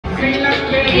Si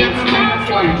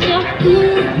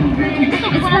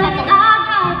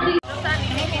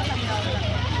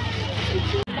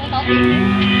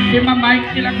Mike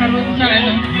sila karoon sa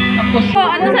ano. Tapos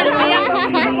ano sa luya?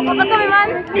 Ito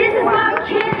man. This is what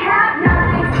kid have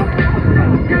nice.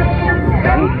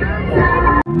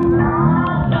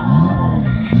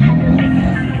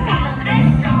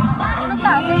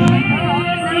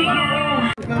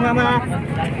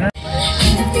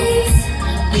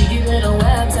 Little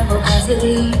webs of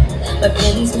opacity, but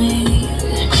please me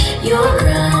your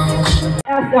crown.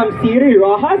 SM City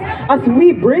Rojas, as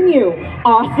we bring you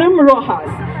Awesome Rojas.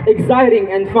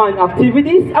 Exciting and fun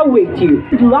activities await you.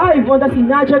 Live on the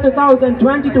Sinaja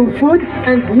 2022 Food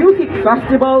and Music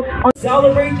Festival, on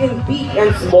celebrate in big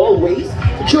and small ways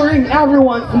during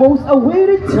everyone's most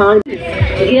awaited time.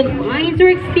 If minds or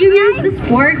experience the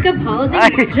spark of holiday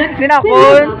magic with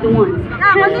loved ones.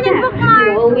 You're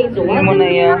always welcome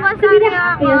here to be the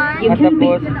happiest you can be.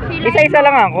 isa-isa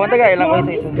lang ako. Taga ilang ko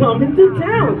isa-isa. Coming to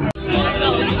town.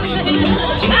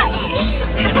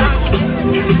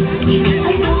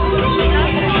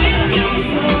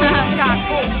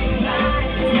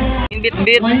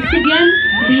 Once again,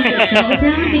 please settle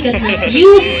down because in a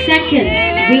few seconds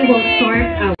we will start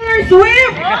our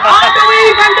Swift all the way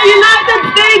from the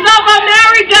United States of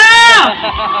America!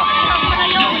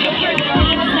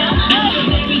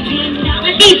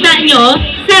 Nakita nyo,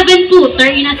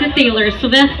 7-footer ina si Taylor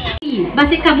Swift.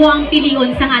 Basi kamo ang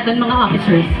pilion sa aton mga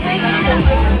officers.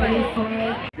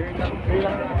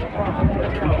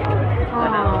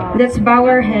 Let's bow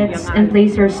our heads and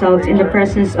place ourselves in the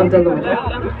presence of the Lord.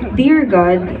 Dear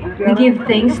God, we give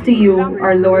thanks to you,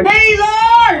 our Lord. Hey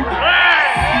Lord!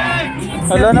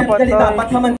 Hello na po. So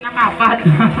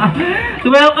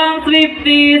welcome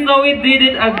Swifties! So we did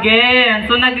it again.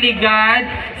 So nagligad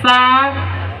sa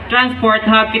transport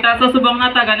hub kita sa subong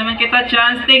na taga naman kita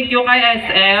chance. Thank you kay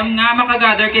SM nga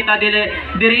makagather kita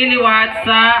diri liwat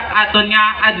sa aton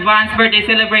nga advance birthday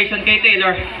celebration kay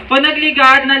Taylor. Kung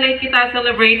nagligad na late kita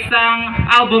celebrate sang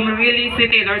album release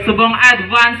si Taylor, subong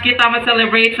advance kita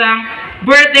ma-celebrate sang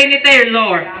birthday ni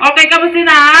Taylor. Okay, kamusta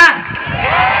na?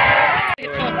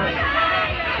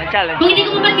 Kung hindi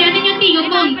ko mapagyanan yung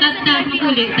tiyo ko, tas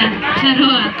makulit ta.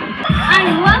 Charot. I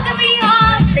welcome you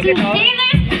all to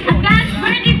Taylor's advance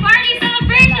birthday party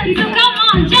celebration. So come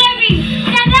on, Jeremy,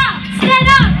 stand up, stand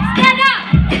up, stand up.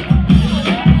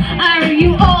 Are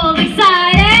you all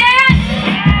excited?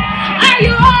 Are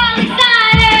you all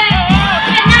excited?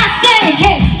 When I say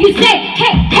hey, you say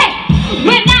hey, hey.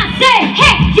 When I say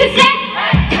hey, you say.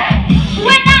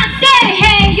 When I say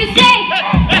hey, you say.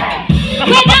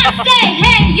 When I say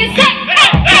hey, you say.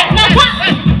 Now clap.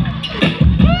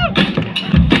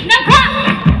 Now clap.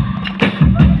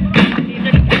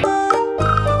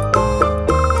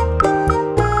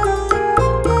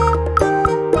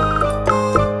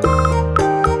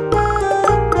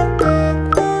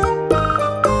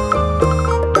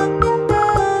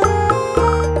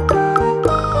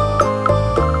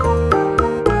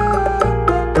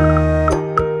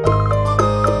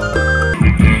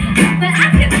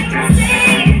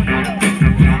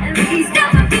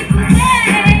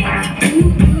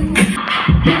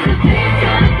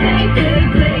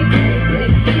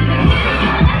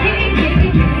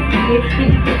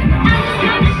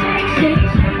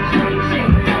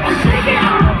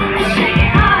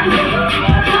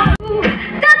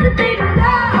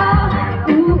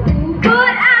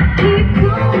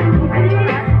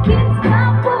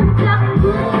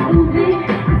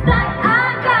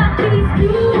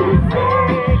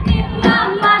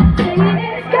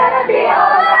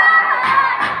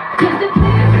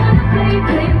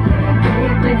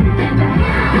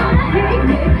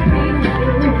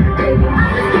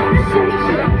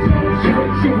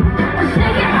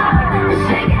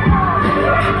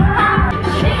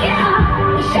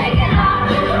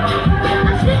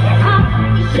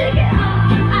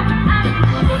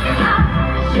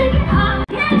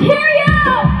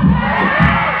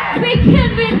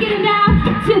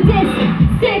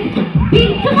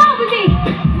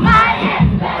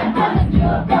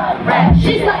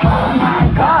 She's like, oh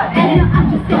my god, and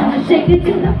I'm just gonna shake it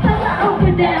to the fella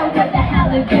over there with the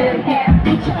hella good hair.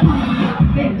 Put your arm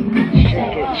up, baby,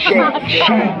 shake it, shake it,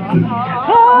 shake it.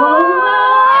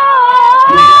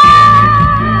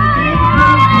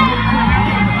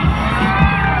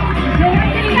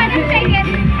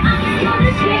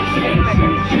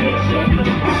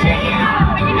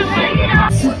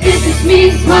 So this is me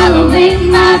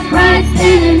swallowing my pride,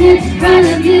 standing in front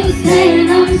of you, saying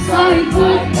I'm sorry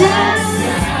for that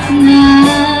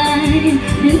night.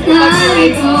 And I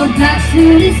go back to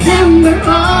December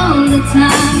all the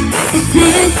time. It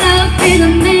turns out it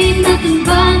made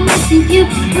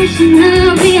Wishing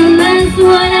I realized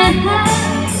what I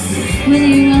had when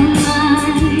you're on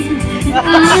mine.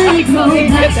 I go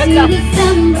back to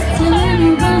December,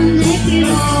 turn around, make it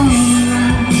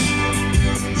alright.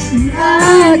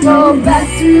 I go back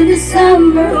to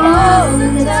December all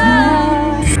the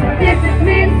time. This is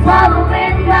me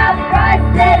swallowing my pride,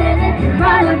 sitting in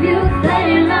front of you,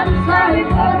 saying I'm sorry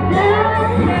for that.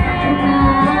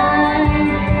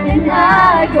 And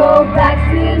I go back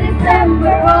to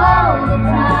December all the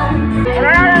time.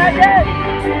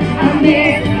 I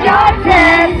miss your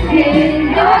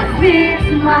dancing, your sweet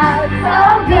smile, so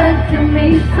good to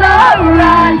me, so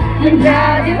right. And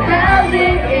now you held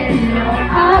it in your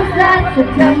arms that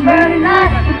September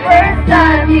night, the first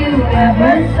time you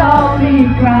ever saw me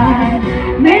cry.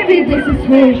 Maybe this is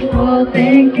wishful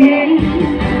thinking,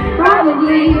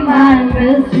 probably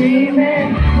mindless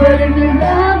dreaming, but if you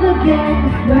love again,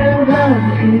 it's where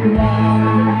love you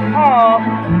are.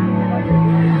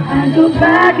 I go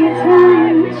back in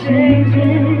time, change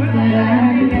it, but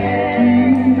I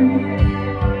can.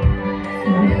 So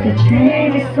if the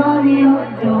change is on your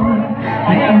door,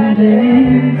 I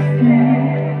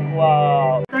understand.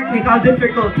 Wow. Technical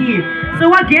difficulty. So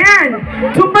again,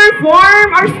 to perform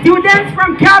are students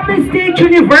from Capiz State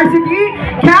University,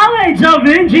 College of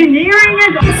Engineering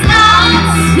and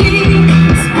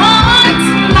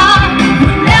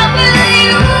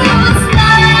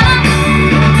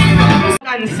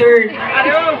answer.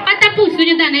 Patapos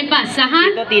nyo na basa, ha?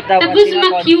 Tapos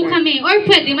mag-cue kami. Or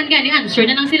pwede man gani answer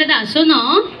na lang sila daso,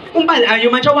 no? Kung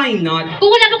ayaw man siya, why not? Kung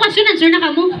wala pa question, answer na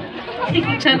ka mo.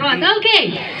 Charot.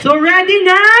 Okay. So ready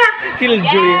na?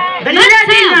 Killjoy. Dali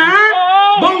ready na?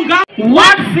 Bongga!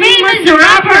 What famous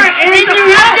rapper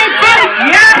interrupted it?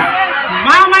 Yes!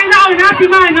 Mamay nauna si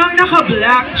Manong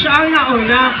naka-black. Siya ang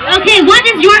nauna. Okay, what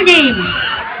is your name?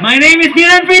 My name is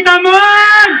Dylan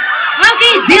Fritamon!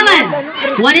 Okay, Dylan.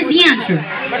 What is the answer?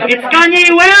 It's Kanye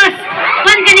West!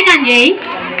 Fun ka ni Kanye?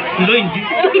 Hello, hindi.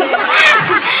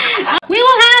 We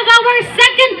will have our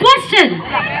second question.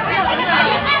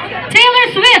 Taylor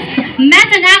Swift met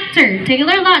an actor,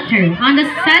 Taylor Lautner, on the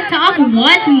set of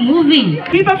what movie?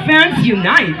 K-pop fans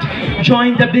unite.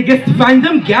 Join the biggest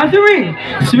fandom gathering,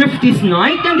 Swifties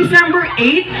Night on December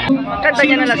 8. Kanta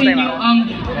niya na last time. Ang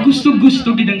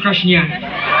gusto-gusto gidang crush niya.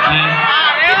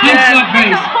 Hands up,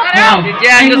 guys. Now,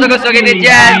 Gusto-gusto gid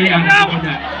dyan.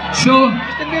 So,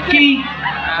 kay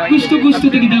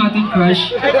gusto-gusto na gidang ating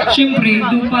crush, syempre,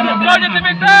 doon para ba lang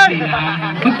natin sila.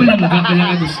 Pagpalangga ka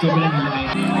lang gusto, ba lang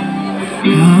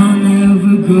I'll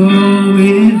never go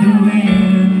with the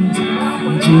wind,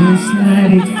 just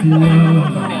let it flow.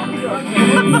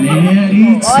 Let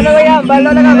it Ano ba yan?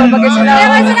 Balo na nga, babagay sila.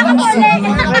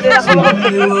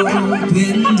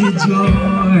 open the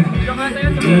door.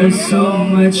 There's so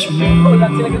much more.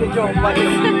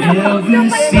 Never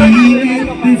seen it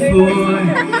before.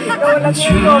 I'm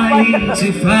trying to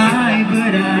find,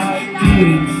 but I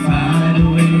couldn't find a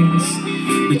ways.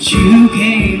 But you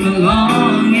came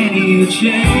along and you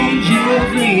changed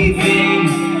everything.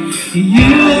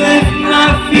 You lift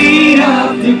my feet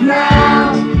off the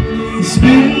ground,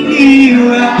 spin me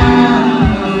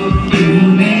around.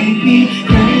 You make me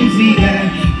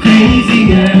crazier,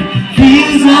 crazier.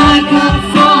 Feels like I'm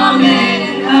falling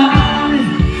in line.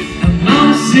 I'm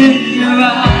lost in your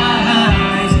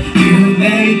eyes. You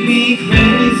make me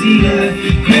crazier,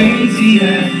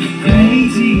 crazier,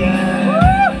 crazier.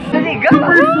 To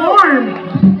perform,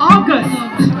 August.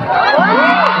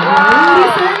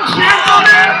 Ladies and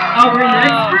gentlemen, our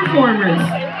next performers.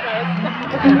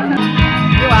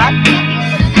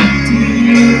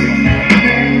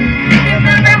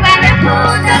 Remember when I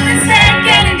pulled up and said,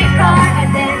 get in your car,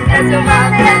 and then that's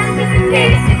around and that's just in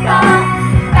case you call.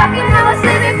 Back when I was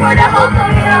living for the hope of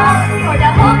it all, for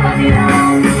the hope of it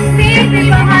all. Leave me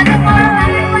behind the bar, I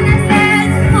didn't want to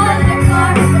stand, pull the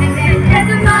car, and then that's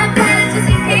around and just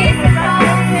in case you call.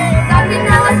 Back when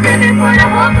I was living for the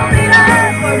hope of it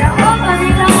all, for the hope of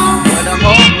it all.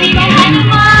 Leave me behind the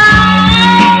bar.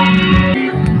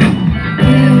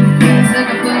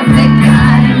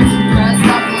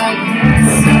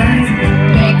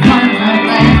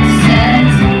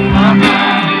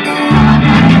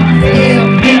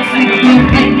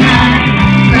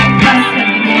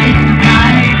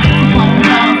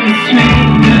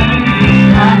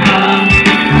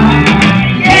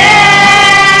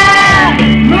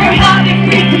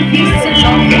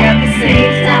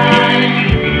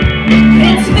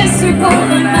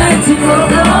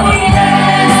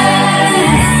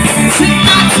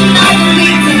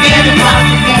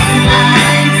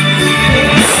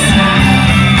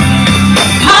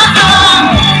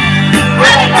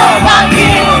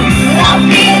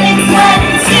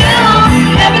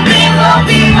 Never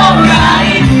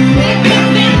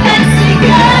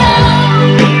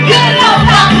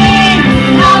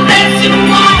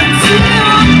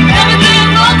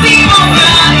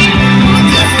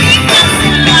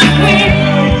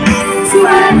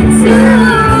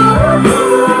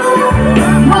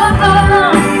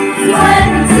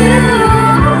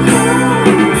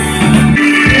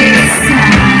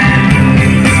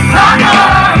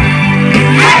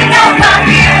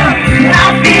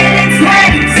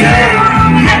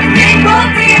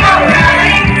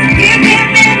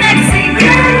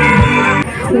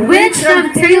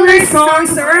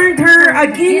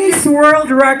Guinness World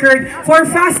Record for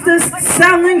fastest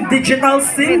selling digital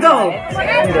single.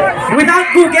 Without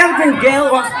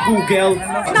Google.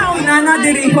 Nauna na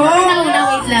diri ho.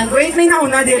 Wait lang. Wait, may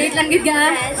nauna diri. Wait lang gid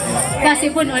ka. Kasi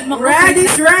punon mo. Red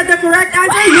is red the correct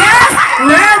answer. Yes!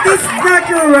 Red is the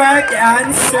correct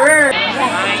answer.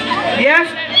 Yes.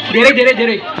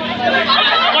 Diri.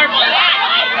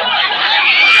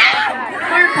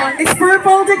 Is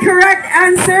purple the correct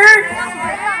answer?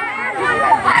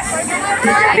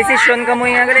 Decision ka mo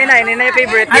yung galing na. Ini na yung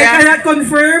favorite I niya. cannot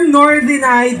confirm nor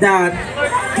deny that.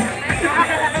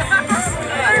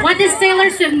 What is Taylor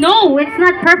Swift? No, it's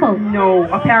not purple. No,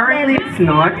 apparently it's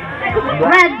not.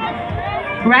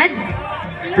 Red.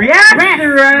 Yes, Red.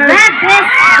 red. Red is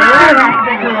Red is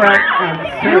the correct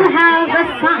answer. You have a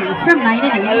song from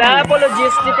 1980. Wala,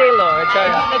 apologies ni Taylor. Char.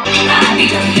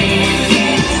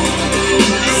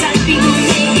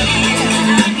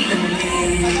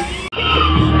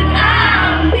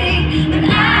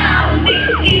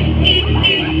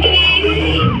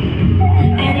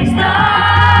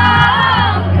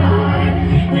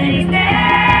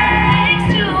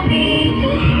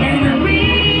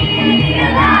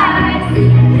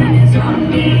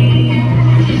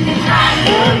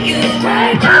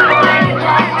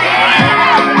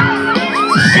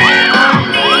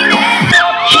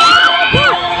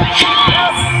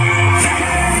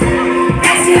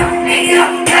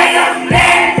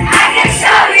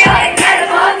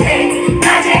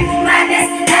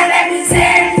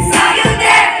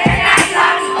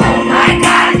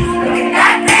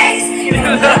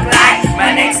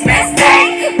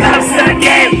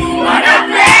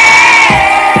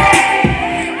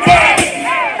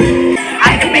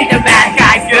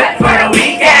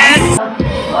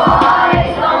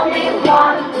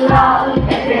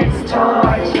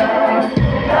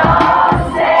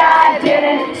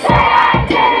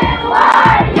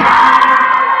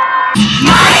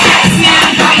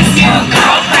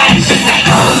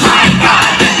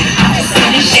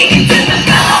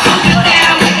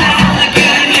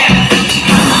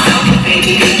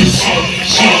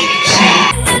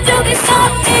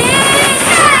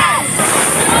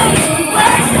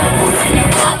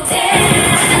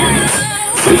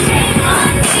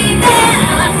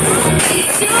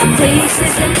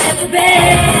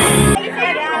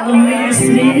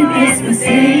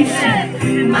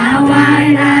 My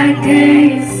wide-eyed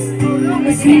days,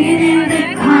 singing in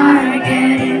the car,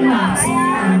 getting lost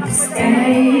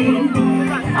upstate.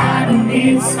 Autumn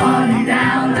leaves falling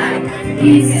down like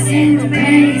pieces in the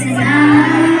maze, and I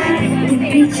can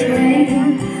picture it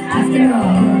after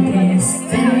all these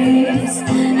days.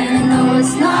 And I know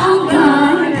it's long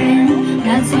gone, and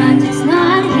that magic's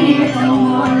not here no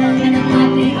more. And it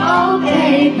might be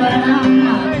okay, but I'm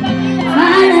not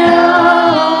fine at all.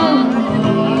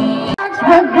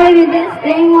 But baby, this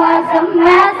thing was a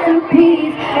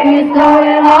masterpiece. You throw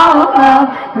it all up,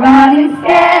 running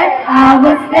scared. I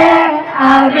was there,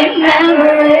 I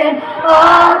remember it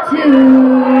all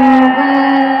too well.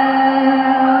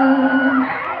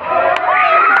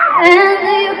 And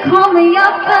you call me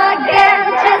up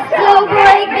again, just to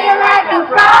break me like a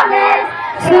promise,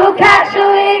 so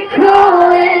casually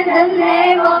cruel in the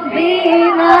name of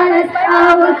being honest.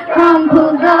 I would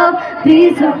crumple up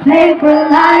piece of paper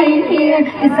lying here,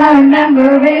 'cause I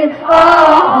remember it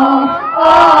all.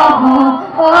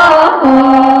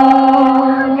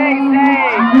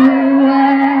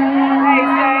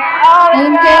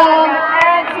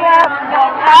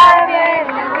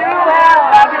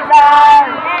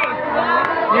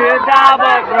 You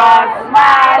double cross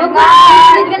my Huwag mo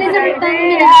mind. ka sa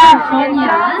return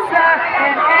niya.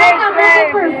 Teka,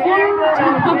 perform.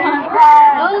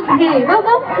 Okay.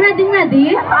 Babaw,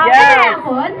 ready? Yes.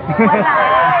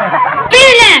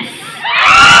 Fearless!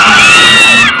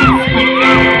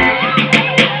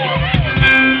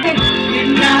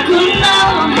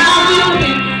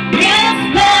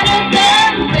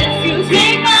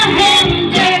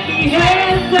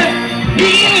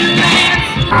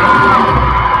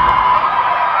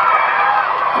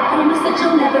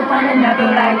 Another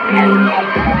like me.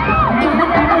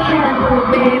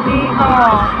 Baby,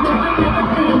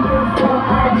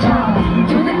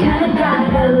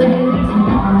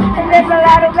 and there's a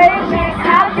lot of ladies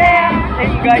out there.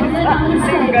 Same guys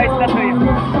na to yun.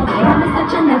 Promise that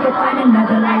you'll never find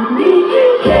another like me.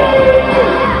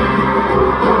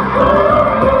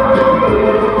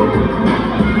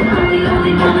 I'm the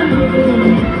only one I'm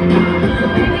living.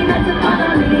 Baby, that's a part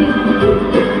of me.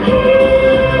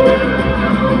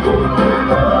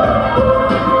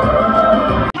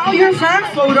 How your fan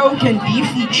photo can be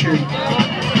featured.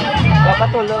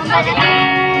 Kapatulog.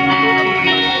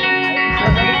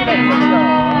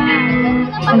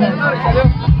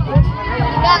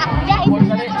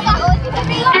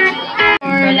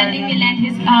 For letting me lend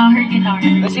his, her guitar.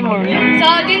 So,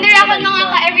 dinner ako mga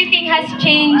ka-everything has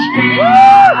changed.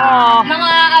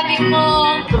 Mga abing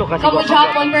mo,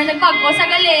 kamujapon, pero nagpagko sa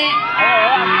gali.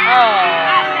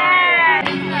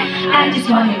 I just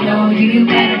wanna know, you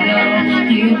better know,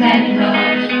 you better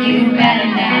know, you better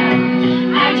now.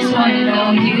 I just wanna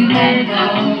know, you better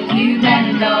know, you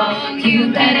better know,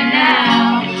 you better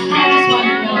now. I just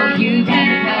wanna know, you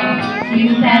better know,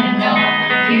 you better know,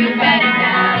 you better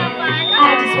now.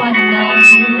 I just wanna know,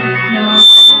 you know,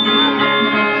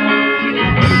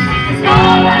 it's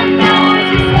all I know is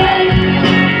you say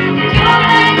your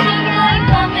eyes look like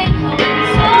coming home.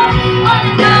 So all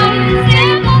I know is it's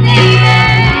simple, baby.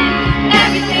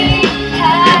 Everything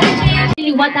has changed.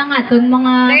 Liwat ang aton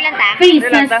mga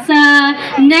faces sa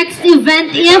next event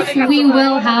if we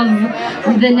will have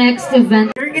the next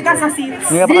event. Kita sa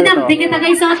seats. Dinabdi kita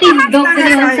guys sa tindog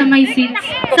dito sa may seats.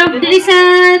 So dili sa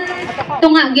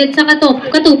tungagid sa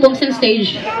katupong sa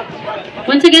stage.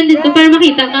 Once again dito para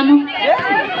makita ka mo.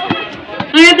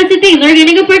 Alright, pa si Taylor,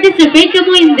 gani ka participate ka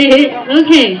mo hindi.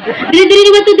 Okay. Dili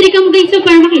naman to dili ka mo guys so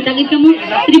para makita gid ka mo.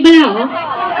 Dili bala oh.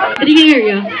 Dili nga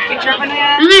area. Picture pa na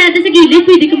yan. Ang nga sa gilid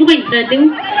pwede ka mo ka-entra.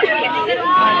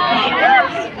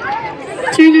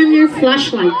 Turn on your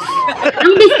flashlights.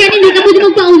 Ang best ka hindi ka pwede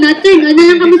magpauna. Turn on na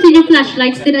lang kamo sa inyong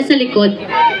flashlights dito sa likod.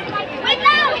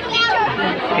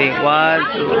 Okay, 1,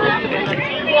 2,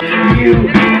 3. You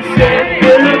said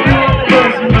Philippines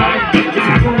was mine.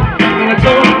 I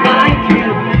don't like you,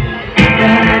 but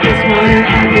I just wanted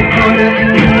to be caught up in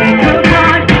the wake of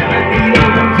time. I need a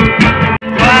one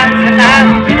to what's the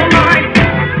last your mind?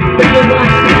 But you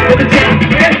want to the damn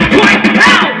head point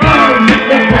out.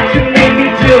 Look what you made me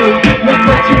do. Look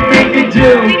what you made me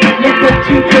do. Look what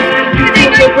you just made me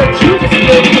do. Look what you just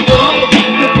made me do.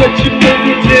 Look what you made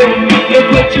me do. Look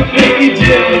what you made me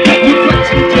do. Look what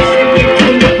you just made me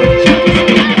do. Look what you just made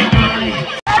me do.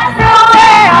 That's the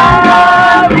way I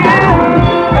love you.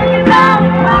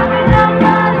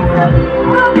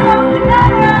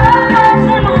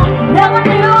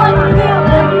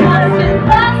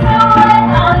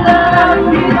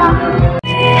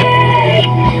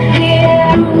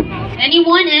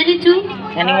 Anyone? Any two?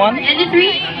 Anyone? Any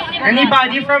three?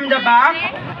 Anybody from the back?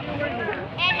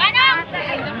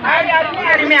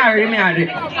 Ari.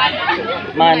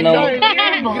 Mano.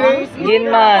 Gin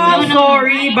I'm man.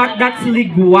 sorry, but that's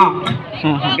ligwak.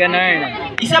 Ganun.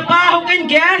 Isa pa, who can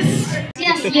guess?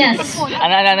 Yes.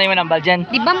 Ano yung nambal dyan?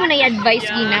 Di ba mo na-advise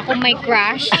Gina kung may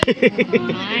crush?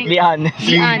 Be honest.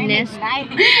 Be honest.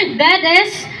 That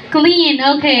is clean.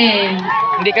 Okay.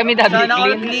 Hindi kami dapat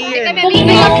clean. Kung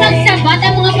hindi ako nagsabat,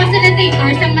 ang mga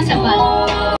facilitators ang masabat.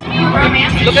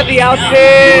 Look at the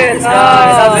outfit! Look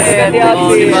at the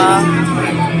outfit!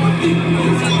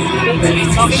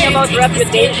 Talking about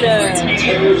reputation.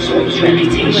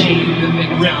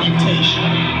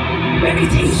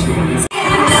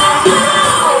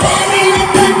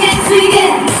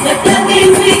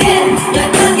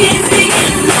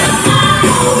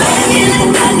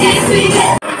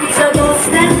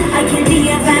 I can be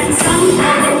a ransom,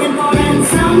 and more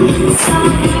ransom.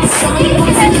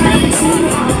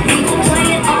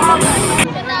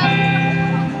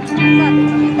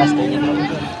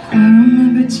 I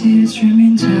remember tears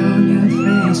streaming down your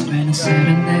face when I said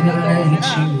I'd never let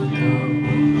you go.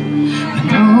 When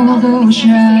all those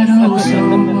shadows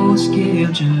almost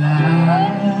killed your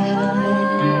life.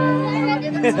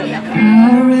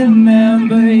 I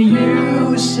remember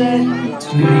you said to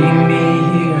leave me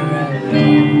here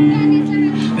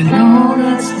alone. When all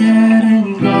that's dead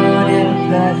and gone in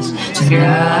place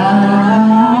tonight.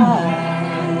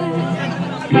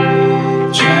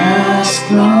 Just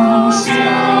close your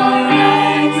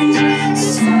eyes, the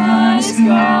sun is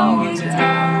going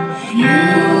down.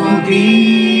 You'll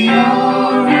be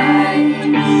alright,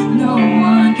 no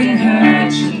one can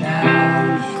hurt you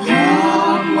now.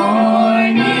 Come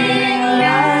morning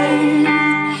light,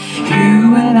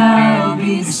 you and I'll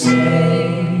be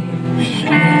safe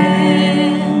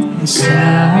and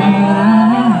sound.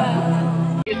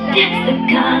 That's the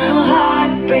kind of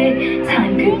heartbreak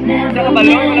time could never mend.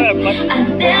 I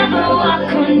never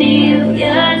walk on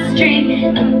Nelia's street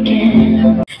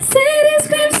again. Say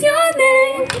describes your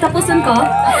name. Tapusin ko.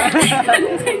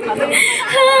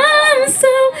 I'm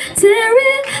so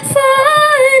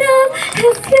terrified of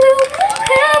if you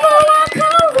ever walk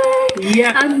away.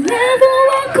 Yeah. I'll never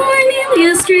walk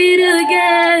Cornelia Street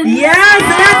again. Yes,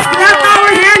 let's clap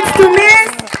our hands to Miss.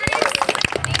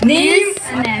 Miss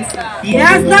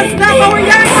Yes, let's clap our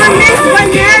hands for Miss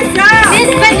Vanessa.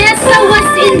 Miss Vanessa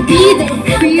was indeed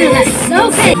fearless.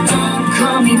 Okay.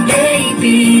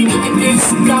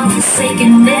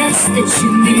 Godforsaken-ness that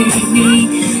you made me.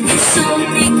 There's so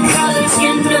many colors,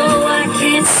 you know I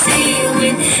can't see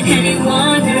with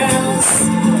anyone else.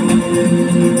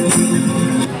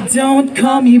 Don't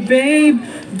call me babe,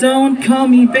 don't call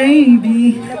me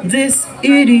baby. This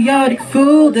idiotic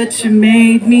fool that you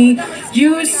made me.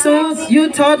 You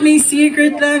taught me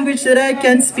secret language that I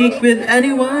can't speak with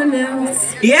anyone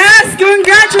else. Yes,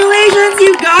 congratulations,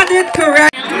 you got it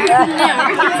correct.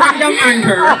 From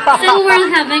Anchor. So we're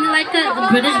having like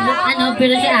a British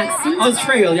accent.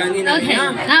 Australian, you know. Okay,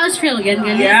 Australian.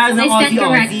 Yeah, I stand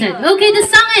corrected. Okay, the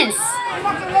song is.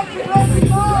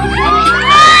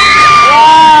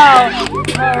 Wow!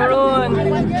 Maroon!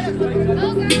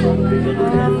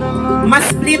 Mas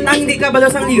split ang hindi ka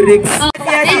balos ang lyrics. Oh,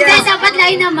 and then dapat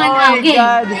lain naman. Okay.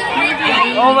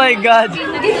 Oh my God!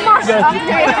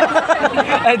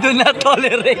 I do not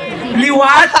tolerate.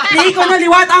 Liwat! Hindi ko na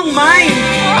liwat ang mind!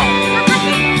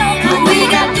 We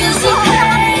got music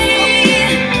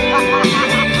playing.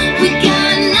 We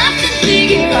got nothing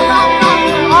figured out.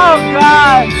 Oh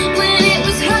God! When it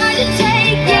was hard to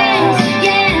take,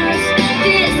 yes,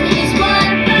 this is what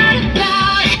I'm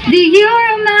about. Do you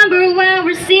remember when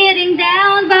we're sitting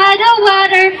down by the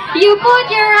water? You put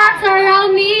your arms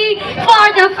around me for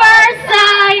the first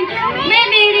time.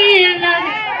 Maybe it is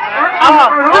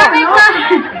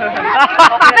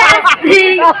best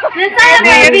thing that I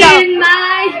ever been in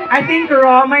my. I think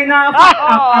Romay na fuck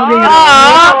up a little.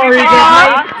 Or get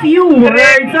my few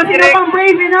words. So sino pang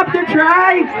brave enough to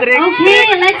try? Okay,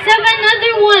 let's have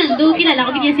another one. Do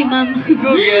kilala ko bigyan si ma'am.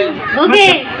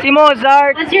 Okay. Si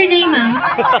Mozart. What's your name, ma'am?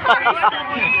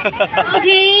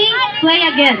 Okay, play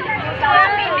again.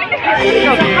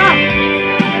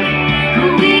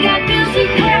 We got music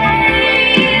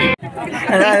playing.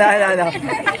 Ano.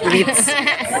 Ritz.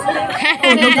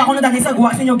 Tulog ako na dati sa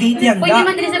guwa sa inyo gate yan. Pwede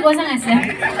man din sa buwas ang asa.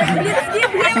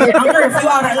 Ang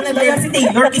curfew ara na daya si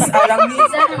Taylor is alam ni.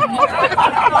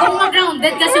 Kung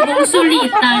mag-grounded kasi buong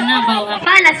sulita na bawa.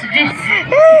 Palas, Jess.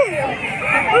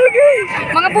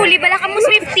 Mga bully, bala ka mo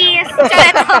Swifties.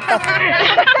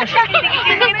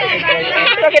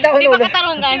 Bakit ako Di ba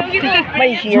katarungan?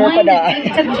 May share pa daan.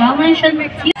 It's a generation.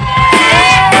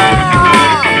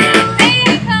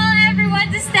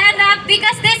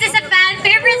 Because this is a fan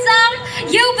favorite song,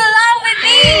 You Belong With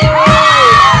Me!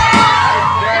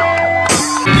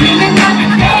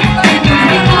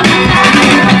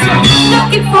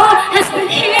 Looking for has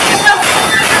been here.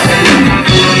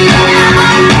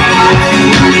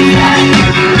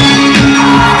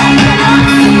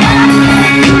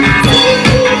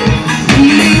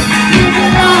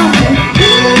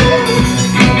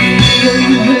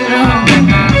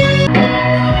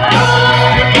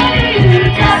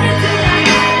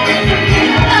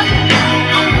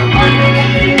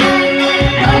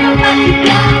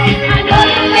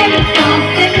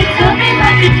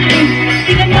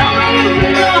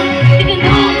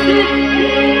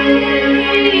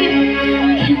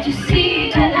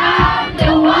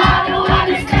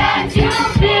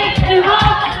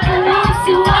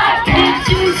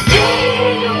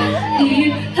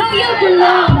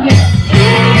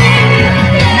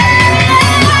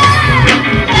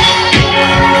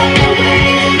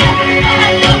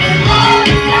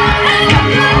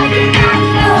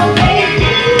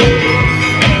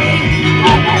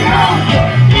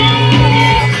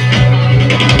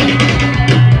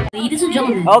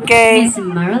 Okay. Miss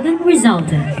Marilyn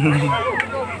Griselda.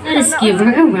 Let us give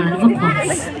her a round of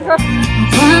applause.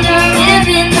 Wonder if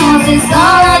he knows it's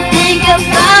all I think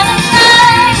about at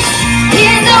night.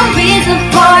 Here's a reason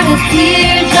for the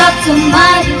teardrops on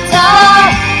my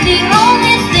guitar. The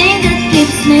only thing that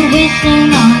keeps me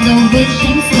wishing on the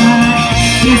wishing star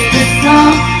is the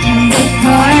song in the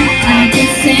car. I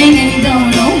just sing and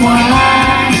don't know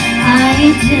why I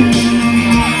do.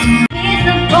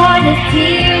 Reason for the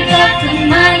teardrops on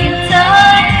my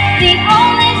guitar. The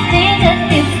only thing that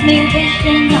keeps me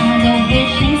wishing on the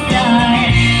wishing star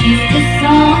is the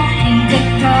song in the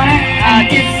car. I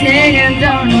just sing and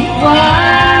don't know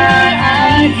what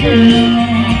I do.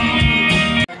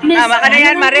 Tama ka na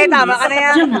yan, Marie. Tama ka na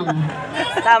yan.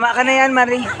 Tama ka na yan,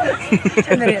 Marie.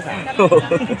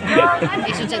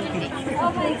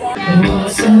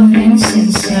 Walls of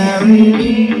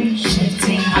insincerity,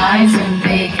 shifting eyes and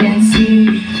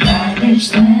vacancy.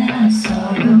 Vanished when I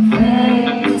saw your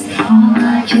face. All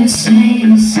I can say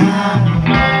is I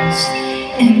was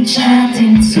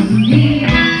enchanted to meet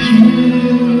you.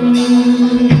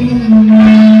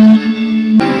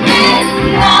 It's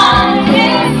not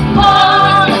his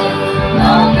fault.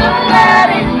 No, don't let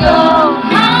it go.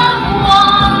 I'm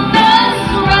wondrous,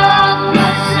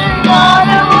 rushing all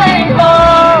the way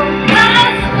home. I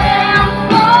stand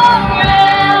for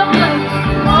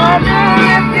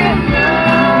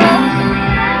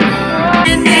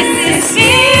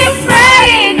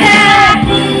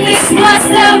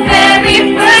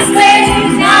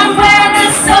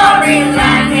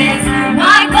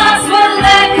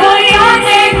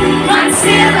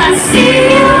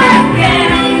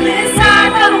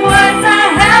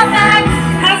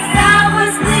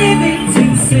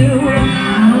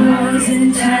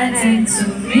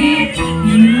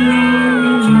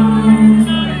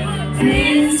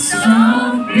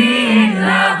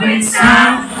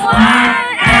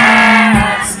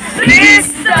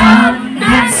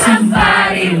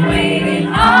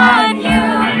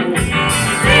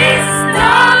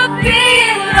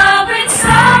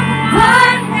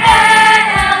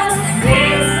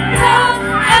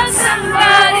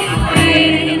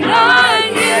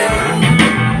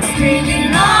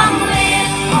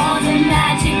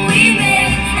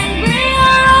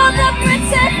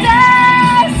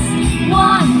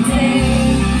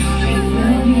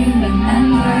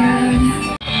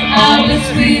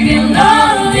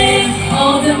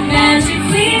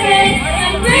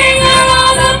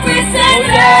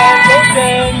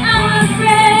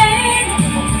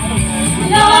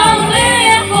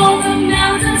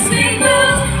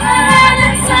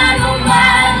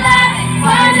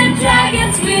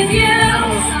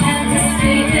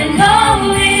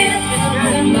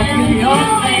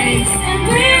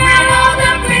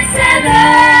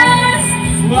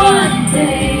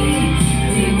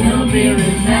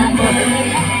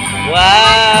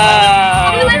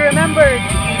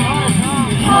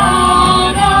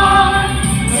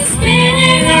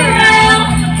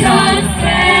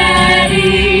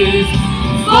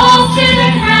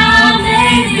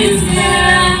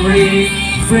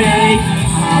break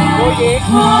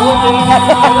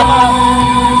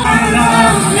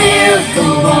Live the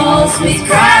walls we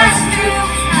crashed through.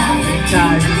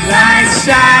 Lights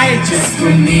shine just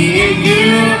for me and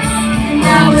you.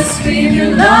 Now we're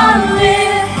screaming lonely,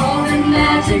 all the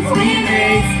magic we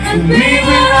made, and we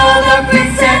will all the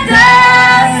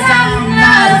pretenders. I'm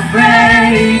not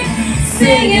afraid,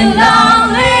 singing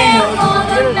lonely, all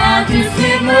the magic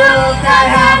we moved. I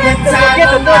have the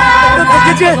time of my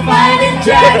life, fighting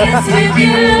dragons with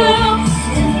you.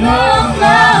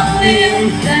 Lonely,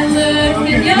 that look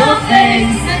in your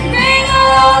face, and bring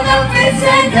all the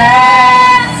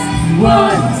pretenders.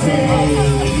 One day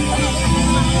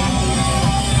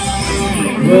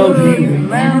will be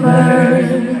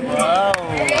remembered.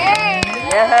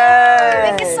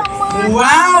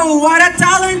 Wow, what a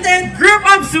talented group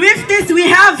of Swifties we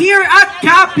have here at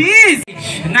Capiz!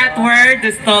 Not where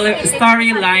the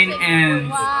storyline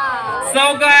ends.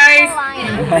 So guys,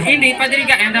 hindi pa diri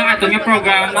ka-end ang atong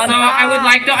program. So I would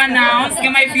like to announce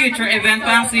nga may future event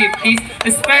pa ang Swifties,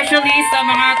 especially sa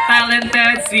mga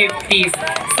talented Swifties.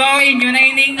 So inyo na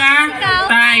ini nga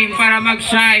time para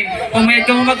mag-shine. Kung mayad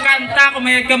ka mo magkanta, kung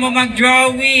mayad ka mo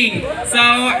mag-drawing. So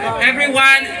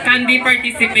everyone can be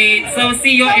participate. So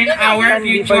see you in our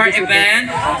future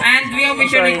event. And we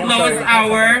officially close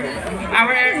our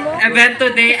event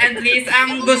today. At least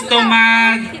ang gusto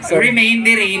mag-remain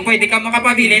diri, pwede ka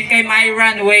makapabilin kay my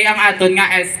runway ang aton nga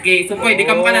SK. So pwede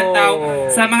ka makalantaw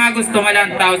sa mga gusto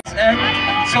malantaw.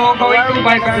 So, going to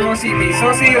Barbaro City.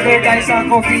 So, see you there guys sa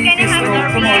Coffee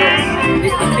Bistro tomorrow.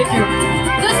 Thank you.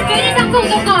 Tapos pwede sa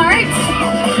photo cards.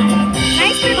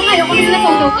 Nice, pero ngayon kami sila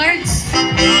photo cards.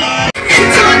 1,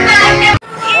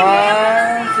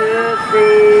 2,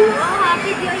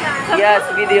 3. Yes,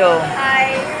 video.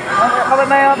 Hi.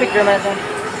 Kapag may mga picture man ito.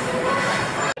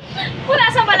 Wala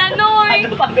sa balanoy.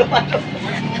 Diba?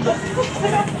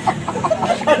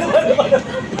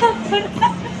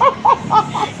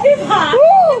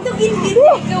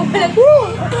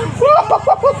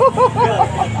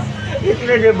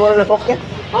 Incredible. Okay.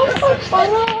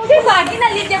 Diba?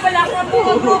 Ginalit niya pala ako ng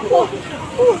buong grupo.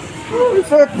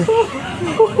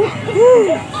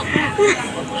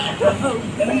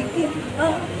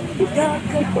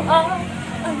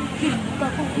 Ang